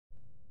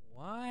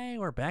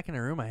we're back in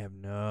the room? I have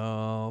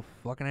no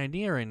fucking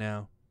idea right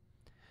now.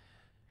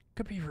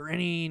 Could be for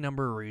any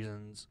number of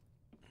reasons.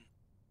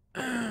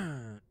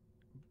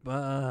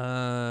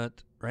 But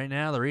right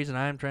now, the reason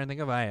I'm trying to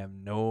think of, I have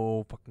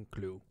no fucking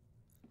clue.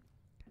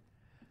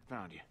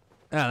 Found you.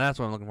 Ah, that's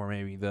what I'm looking for,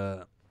 maybe.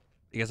 I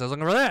guess I was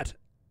looking for that.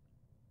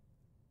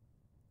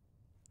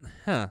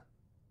 Huh.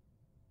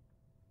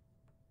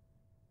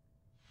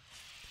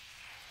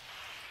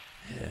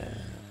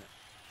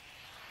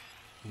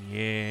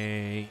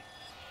 Yay.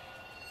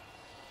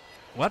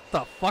 What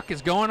the fuck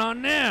is going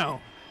on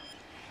now?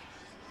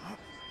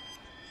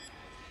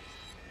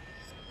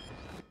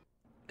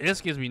 This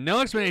gives me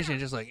no explanation.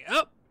 It's just like,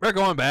 oh, we're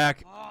going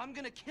back. Oh, I'm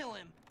gonna kill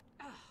him.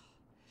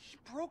 He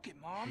broke it,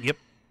 Mom. Yep.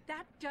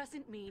 That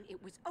doesn't mean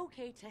it was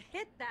okay to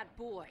hit that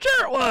boy.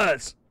 Sure it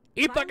was.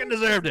 He fucking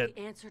Violence deserved is it.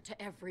 The answer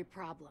to every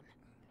problem.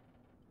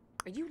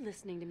 Are you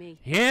listening to me?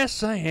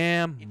 Yes, I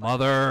am,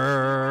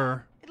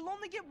 Mother. It'll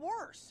only get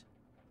worse.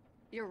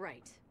 You're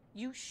right.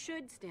 You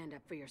should stand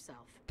up for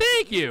yourself.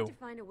 Thank You you. need to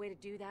find a way to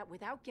do that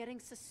without getting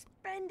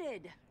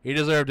suspended. He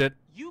deserved it.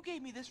 You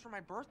gave me this for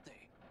my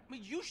birthday. I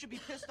mean, you should be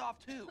pissed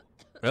off too.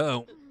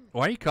 Uh-oh.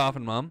 Why are you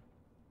coughing, Mom?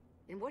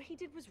 And what he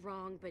did was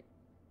wrong, but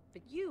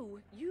you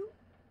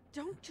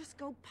don't just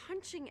go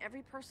punching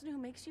every person who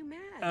makes you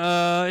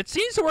mad. It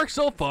seems to work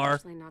so far.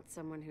 Especially not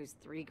someone who's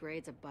 3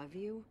 grades above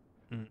you.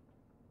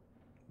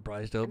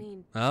 Probably still. I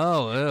mean,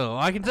 oh,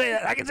 I can say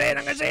it. I can say it.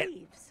 I'm gonna say it.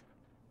 leaves.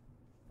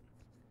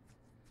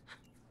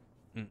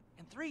 And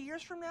 3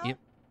 years from now, Yep.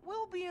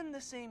 we'll be in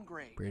the same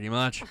grade. Pretty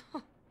much.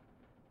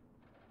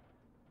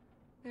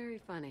 Very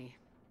funny.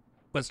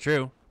 What's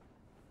true?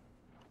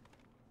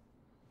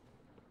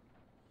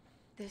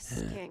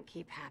 This can't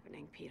keep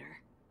happening, Peter.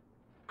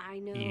 I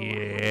know I Yeah.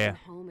 haven't been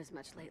home as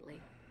much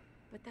lately,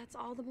 but that's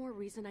all the more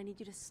reason I need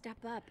you to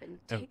step up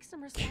and take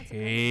some responsibility.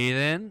 Okay,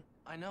 then.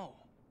 I know.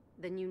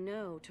 Then you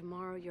know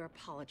tomorrow you're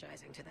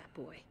apologizing to that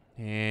boy.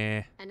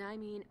 Yeah. And I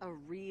mean a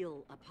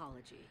real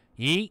apology.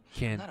 He I'm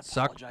can not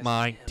suck apologizing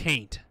my to him.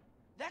 taint.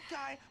 That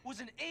guy was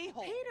an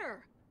a-hole.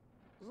 Peter!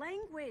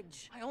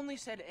 Language! I only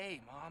said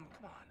A, Mom.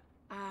 Come on.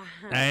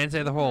 Uh-huh. I didn't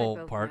say the You and I whole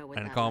both part. know what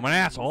I didn't that call him an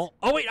means. asshole.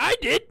 Oh, wait, I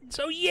did.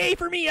 So yay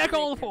for me. I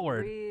call him Make it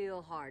forward.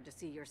 real hard to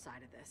see your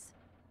side of this.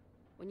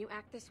 When you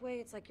act this way,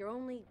 it's like you're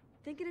only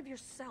thinking of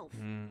yourself.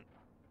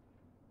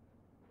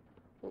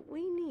 What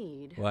we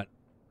need What?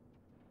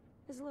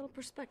 is a little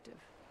perspective.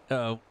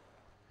 Uh-oh.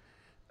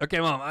 Okay,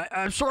 Mom,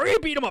 I'm sorry I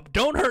beat him up.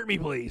 Don't hurt me,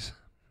 please.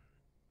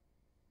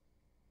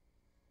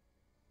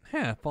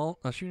 Yeah,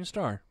 a shooting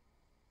star.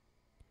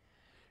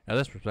 Now,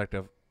 this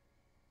perspective.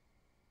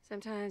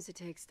 Sometimes it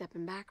takes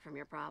stepping back from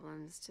your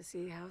problems to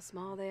see how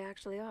small they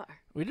actually are.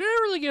 We didn't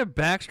really get a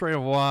backstory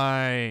of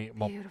why...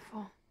 Well,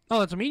 Beautiful. oh,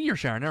 that's a meteor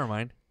shower. Never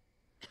mind.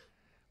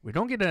 We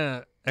don't get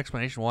an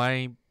explanation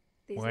why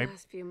These Why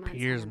last few months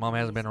Peter's haven't mom been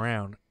hasn't been easy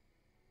around.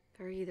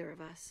 for either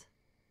of us.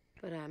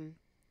 But And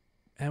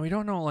we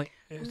don't know, like,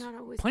 I'm it's not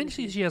always plain to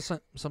see thinking- she has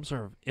some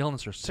sort of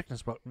illness or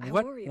sickness, but I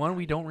what worry one about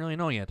we you. don't really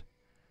know yet.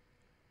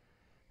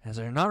 As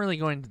they're not really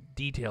going into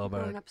detail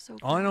about growing it. up so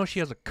All I know is fast. she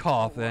has a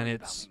cough, Don't and worry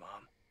it's about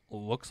me,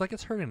 Mom. looks like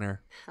it's hurting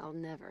her. I'll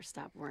never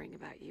stop worrying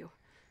about you.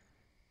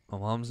 Well,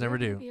 moms never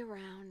You're do. gonna be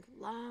around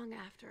long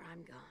after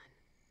I'm gone.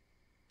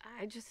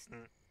 I just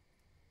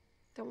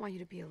don't want you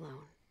to be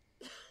alone.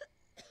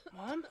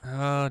 Mom?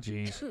 Oh,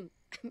 jeez.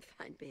 I'm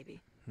fine,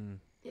 baby.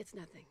 It's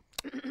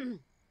nothing.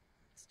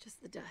 It's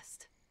just the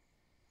dust.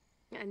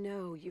 I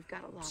know you've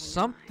got a lot on your mind.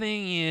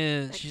 Something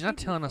is... That She's not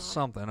kid you telling us fought,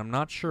 something. I'm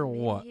not sure Maybe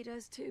what. he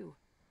does too.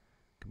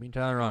 Could be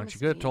entirely wrong. She Promise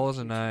could have me told in us,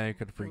 the and I future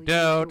could have you'll freaked use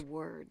your out.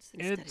 words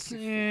instead It's of your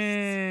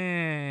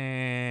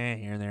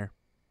fists. here and there.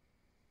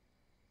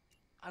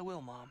 I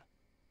will, Mom.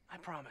 I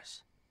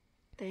promise.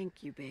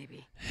 Thank you,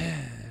 baby.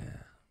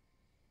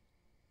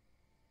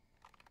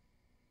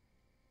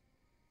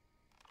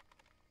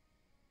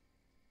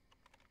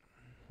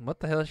 What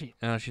the hell is she?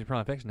 She's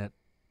probably fixing it.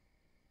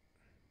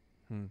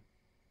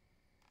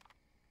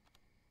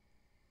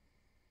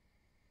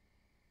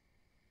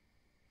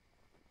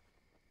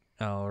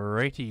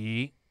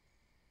 Alrighty.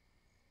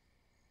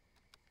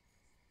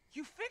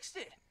 You fixed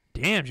it.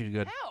 Damn, she's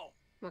good. How?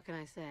 What can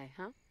I say,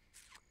 huh?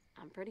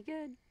 I'm pretty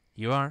good.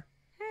 You are?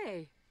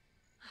 Hey.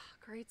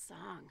 Great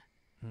song.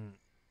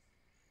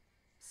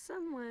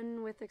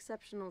 Someone with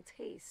exceptional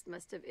taste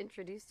must have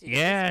introduced you to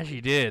Yeah, this she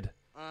one. did.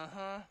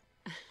 Uh-huh.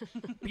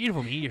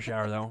 Beautiful meteor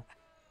shower, though.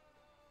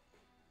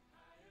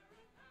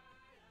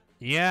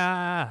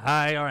 Yeah,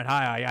 hi, alright,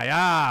 hi,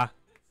 yeah.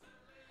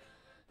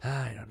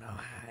 I don't know.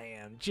 I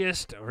am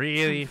just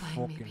really Come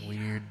find me, fucking Peter.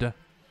 weird.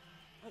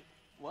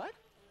 What?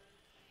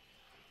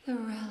 The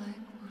relic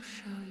will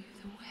show you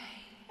the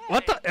way.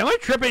 What the? Am I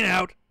tripping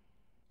out?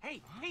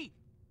 Hey, hey!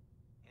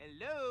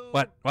 Hello?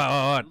 What?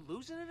 What? You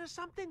losing it or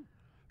something?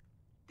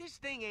 This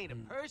thing ain't a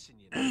person,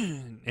 you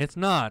know. It's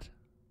not.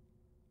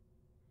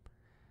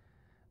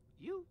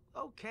 You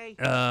okay?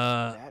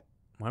 That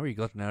Why were you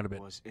glitching out a bit?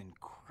 was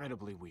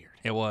incredibly weird.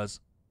 It was.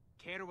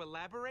 Care to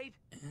elaborate?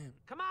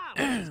 Come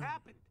on, what's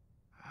happened?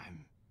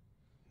 I'm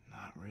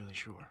not really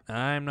sure.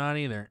 I'm not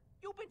either.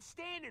 You You've been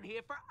standing here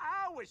for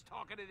hours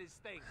talking to this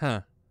thing. Huh.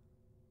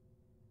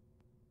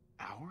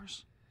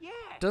 Hours? Yeah.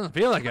 Doesn't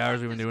feel like hours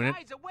we've been doing it.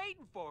 Guys are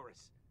waiting for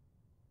us.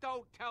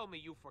 Don't tell me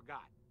you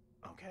forgot.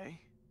 Okay.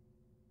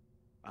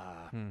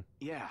 Hmm.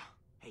 Yeah.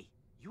 Hey,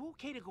 you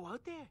okay to go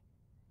out there?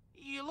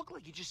 You look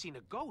like you just seen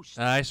a ghost.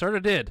 I sort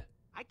of did.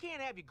 I can't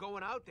have you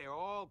going out there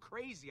all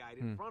crazy-eyed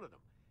in front of them.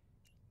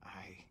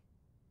 I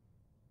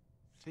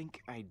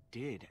think I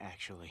did,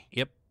 actually.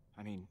 Yep.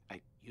 I mean,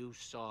 You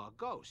saw a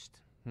ghost.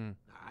 Hmm.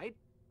 All right?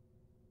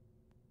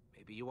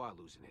 Maybe you are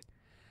losing it.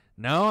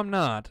 No, I'm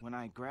not. when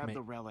I grabbed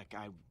the relic,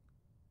 I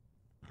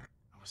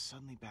was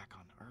suddenly back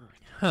on Earth.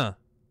 Huh.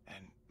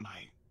 And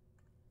my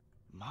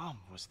mom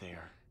was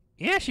there.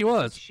 Yeah, she Is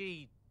was.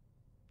 she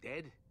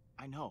dead?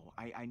 I know.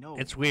 I know.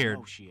 It's I weird.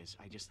 know she is.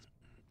 I just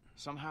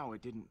somehow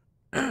it didn't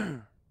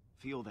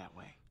feel that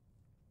way.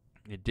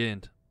 It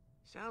didn't.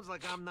 Sounds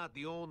like I'm not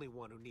the only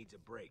one who needs a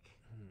break.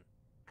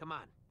 Come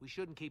on, we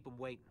shouldn't keep him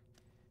waiting.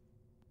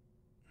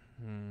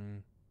 Hmm.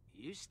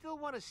 You still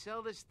want to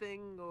sell this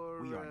thing,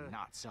 or... We are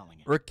not selling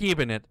it. We're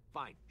keeping it.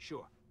 Fine,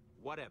 sure.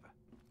 Whatever.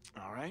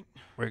 All right.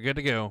 We're good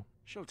to go.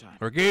 Showtime.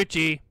 We're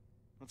Gucci.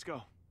 Let's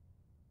go.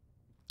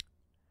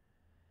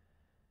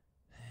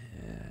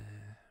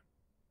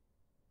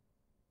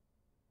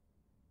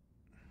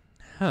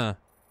 Huh.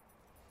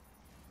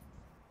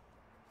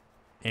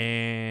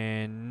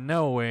 And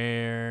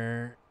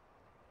nowhere.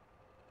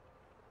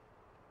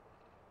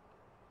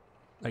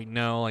 Like,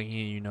 no, like,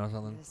 you know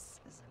something. This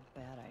is a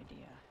bad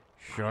idea.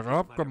 Shut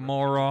up,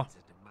 Gamora.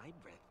 My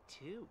breath,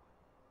 too.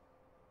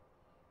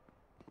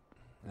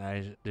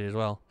 I did as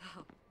well.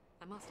 Oh,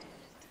 I must admit,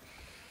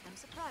 I'm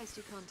surprised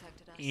you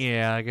contacted us.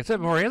 Yeah, like I said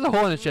before, he has a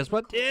hole in his chest,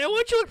 but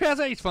once you look past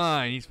that, he's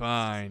fine. He's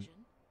fine.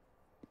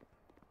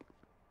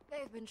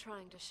 They've been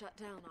trying to shut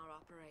down our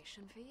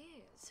operation for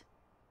years.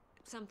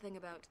 Something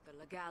about the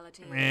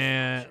legality of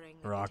Yeah, capturing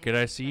the Rocket,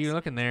 I see you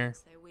looking there.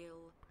 specimens, their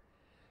will,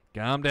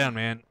 Calm down,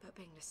 man. but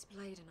being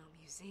displayed in our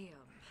museum.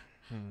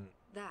 Hmm.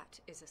 That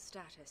is a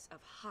status of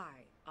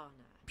high honor.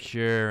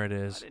 Sure it I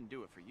is. didn't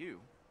do it for you.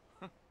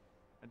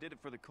 I did it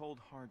for the cold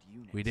hard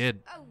units. We did.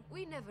 Oh,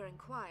 we never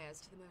inquire as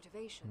to the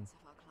motivations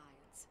of our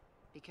clients.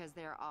 Because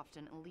they're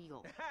often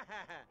illegal.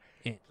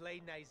 Yeah.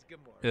 Play nice,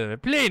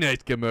 Gamora. Play nice,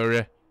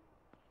 Gamora.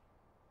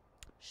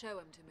 Show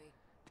him to me.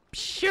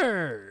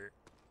 Sure.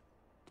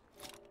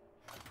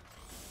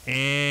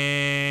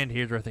 And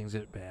here's where things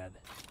get bad.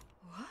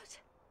 What?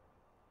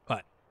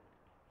 What?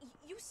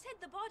 You said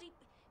the body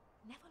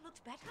never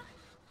looked better?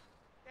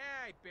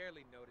 I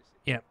barely noticed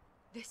it. Yep.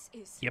 This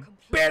is You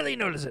completely barely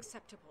notice it.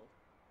 unacceptable.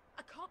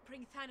 I can't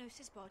bring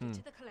Thanos' body Hmm.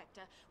 to the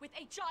collector with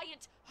a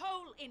giant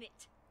hole in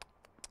it.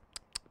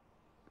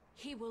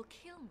 He will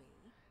kill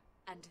me,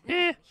 and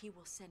then he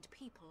will send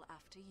people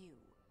after you.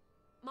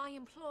 My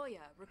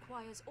employer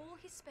requires all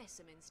his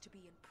specimens to be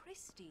in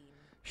pristine.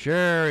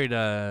 Sure he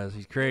does.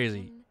 He's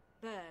crazy. broken,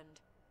 burned,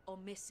 or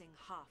missing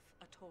half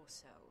a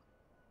torso.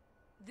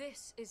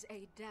 This is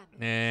a damage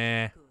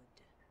Nah. good.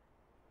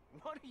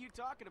 What are you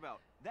talking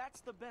about?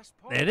 That's the best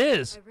part. It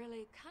is. I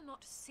really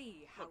cannot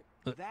see how.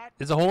 That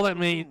It's a hole that the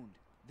made. wound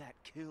that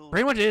killed.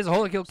 Pretty much it is a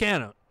hole that killed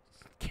Thanos.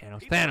 People are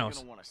Thanos.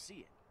 gonna want to see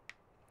it.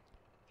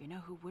 You know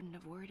who wouldn't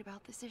have worried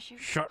about this issue?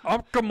 Shut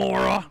up,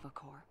 Gamora. Nova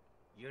Corps.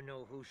 You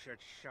know who should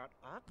shut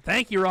up?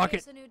 Thank you,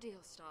 Rocket. Here's a new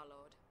deal,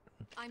 Star-Lord.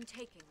 I'm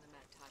taking the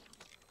Mad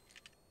Titan.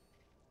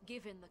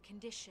 Given the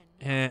condition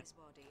of his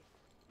body,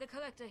 the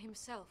collector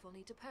himself will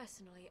need to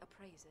personally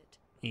appraise it.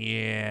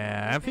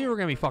 Yeah, I feel we're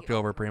gonna be fucked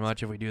over pretty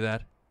much if we do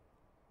that.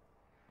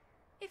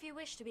 If you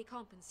wish to be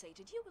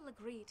compensated, you will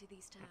agree to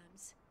these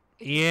terms.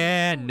 If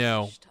Yeah, you so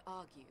no. wish to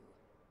argue.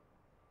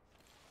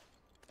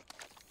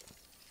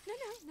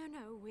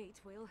 No, wait,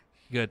 Will.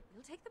 Good.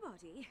 We'll take the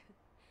body.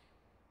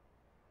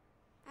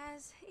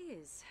 As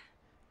is.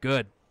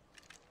 Good.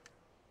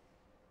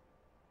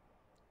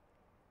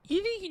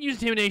 You think you can use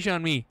intimidation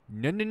on me?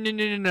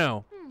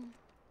 No.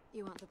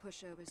 You aren't the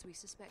pushovers we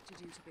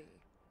suspected you to be.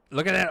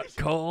 Look at that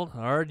cold,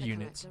 hard The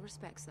units. collector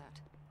respects that.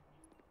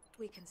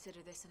 We consider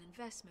this an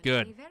investment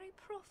Good. in a very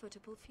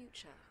profitable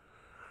future.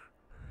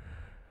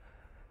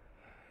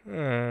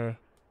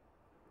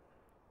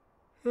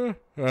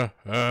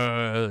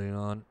 Hang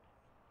on.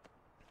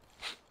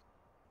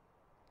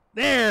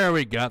 There,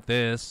 we got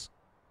this.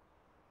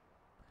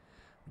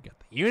 We got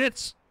the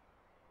units.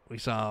 We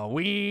saw a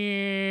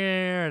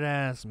weird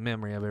ass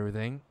memory of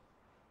everything.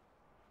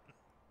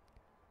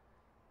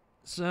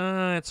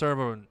 So it's sort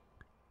of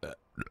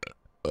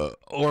a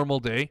normal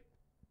day.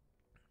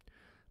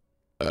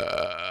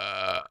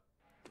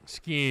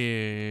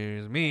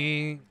 Excuse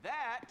me.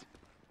 That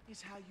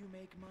is how you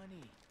make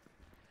money.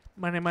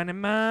 Money.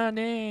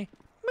 Money.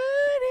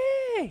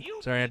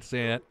 Sorry, I had to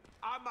say that.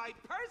 Are my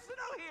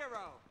personal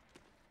hero.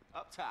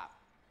 Up top.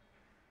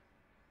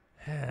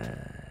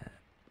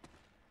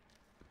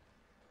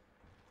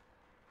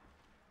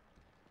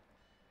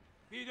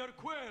 Peter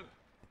Quill.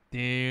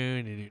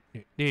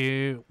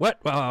 Do. What?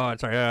 Oh,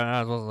 sorry.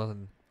 I was supposed to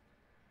listen.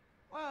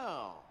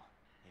 Well,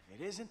 if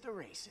it isn't the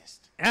racist.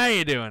 How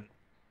you doing?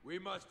 We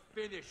must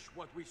finish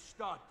what we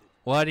started.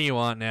 What do you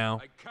want now?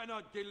 I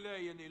cannot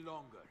delay any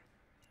longer.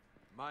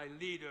 My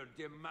leader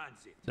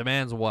demands it.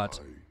 Demands what?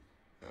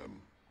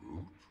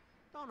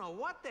 Don't know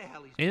what the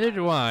hell he's Neither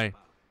do I. about.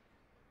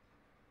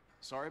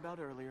 Sorry about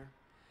earlier.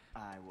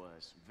 I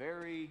was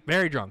very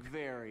drunk.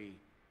 very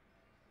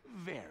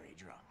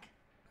drunk.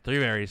 3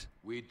 berries.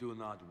 We do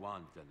not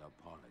want an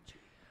apology.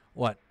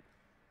 What?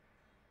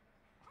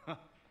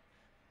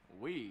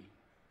 We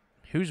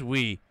Who's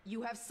we?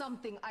 You have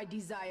something I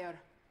desire.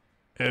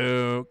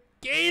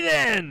 Okay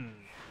then.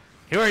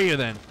 Who are you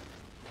then?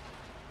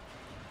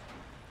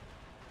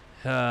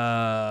 Who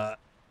are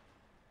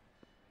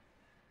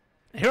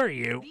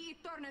you? The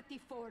Eternity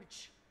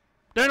Forge.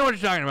 Don't know what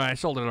you're talking about. I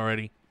sold it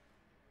already.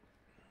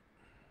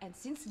 And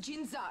since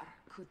Jinzar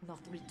could not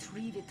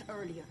retrieve it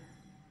earlier,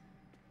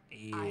 I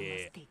Yeah.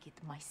 must take it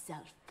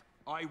myself.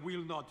 I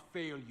will not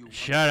fail you.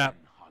 Shut up.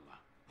 again, Hala.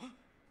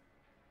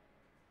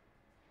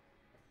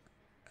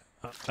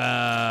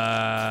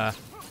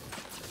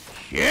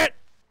 Shit.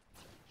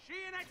 She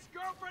an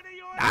ex-girlfriend of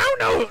yours?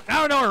 I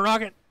don't know,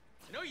 Rocket.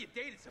 I know you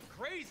dated some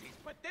crazies,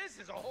 but this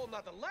is a whole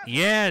nother level.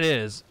 Yeah, it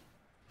is.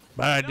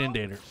 But I No, didn't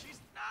date her. She's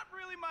not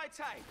really my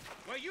type.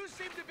 Well, you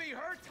seem to be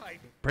her type.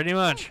 Pretty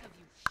much.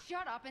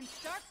 Shut up and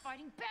start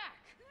fighting back.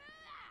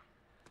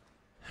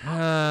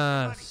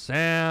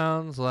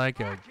 Sounds like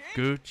a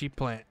Gucci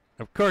plan.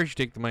 Of course you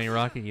take the money,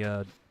 Rocket,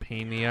 you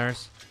pain in the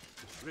arse.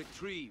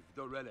 Retrieve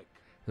the relic.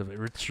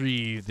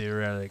 Retrieve the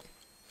relic.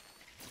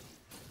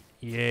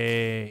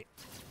 Yay.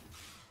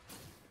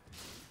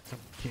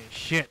 Okay,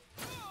 shit.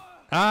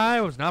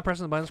 I was not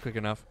pressing the buttons quick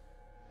enough.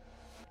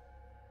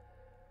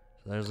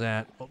 So there's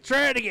that. We'll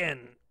try it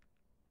again.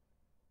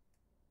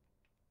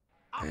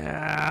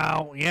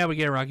 Ow. Yeah, we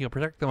get it, Rocky. You'll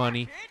protect the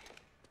money.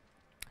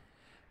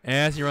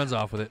 As he runs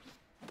off with it.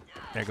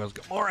 There goes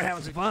Gamora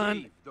having some fun.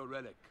 Retrieve the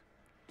relic.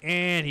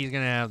 And he's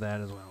going to have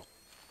that as well.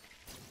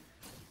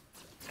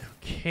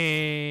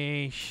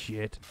 Okay.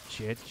 Shit.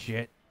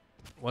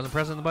 Wasn't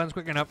pressing the buttons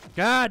quick enough.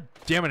 God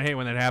damn it, I hate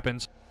when that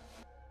happens.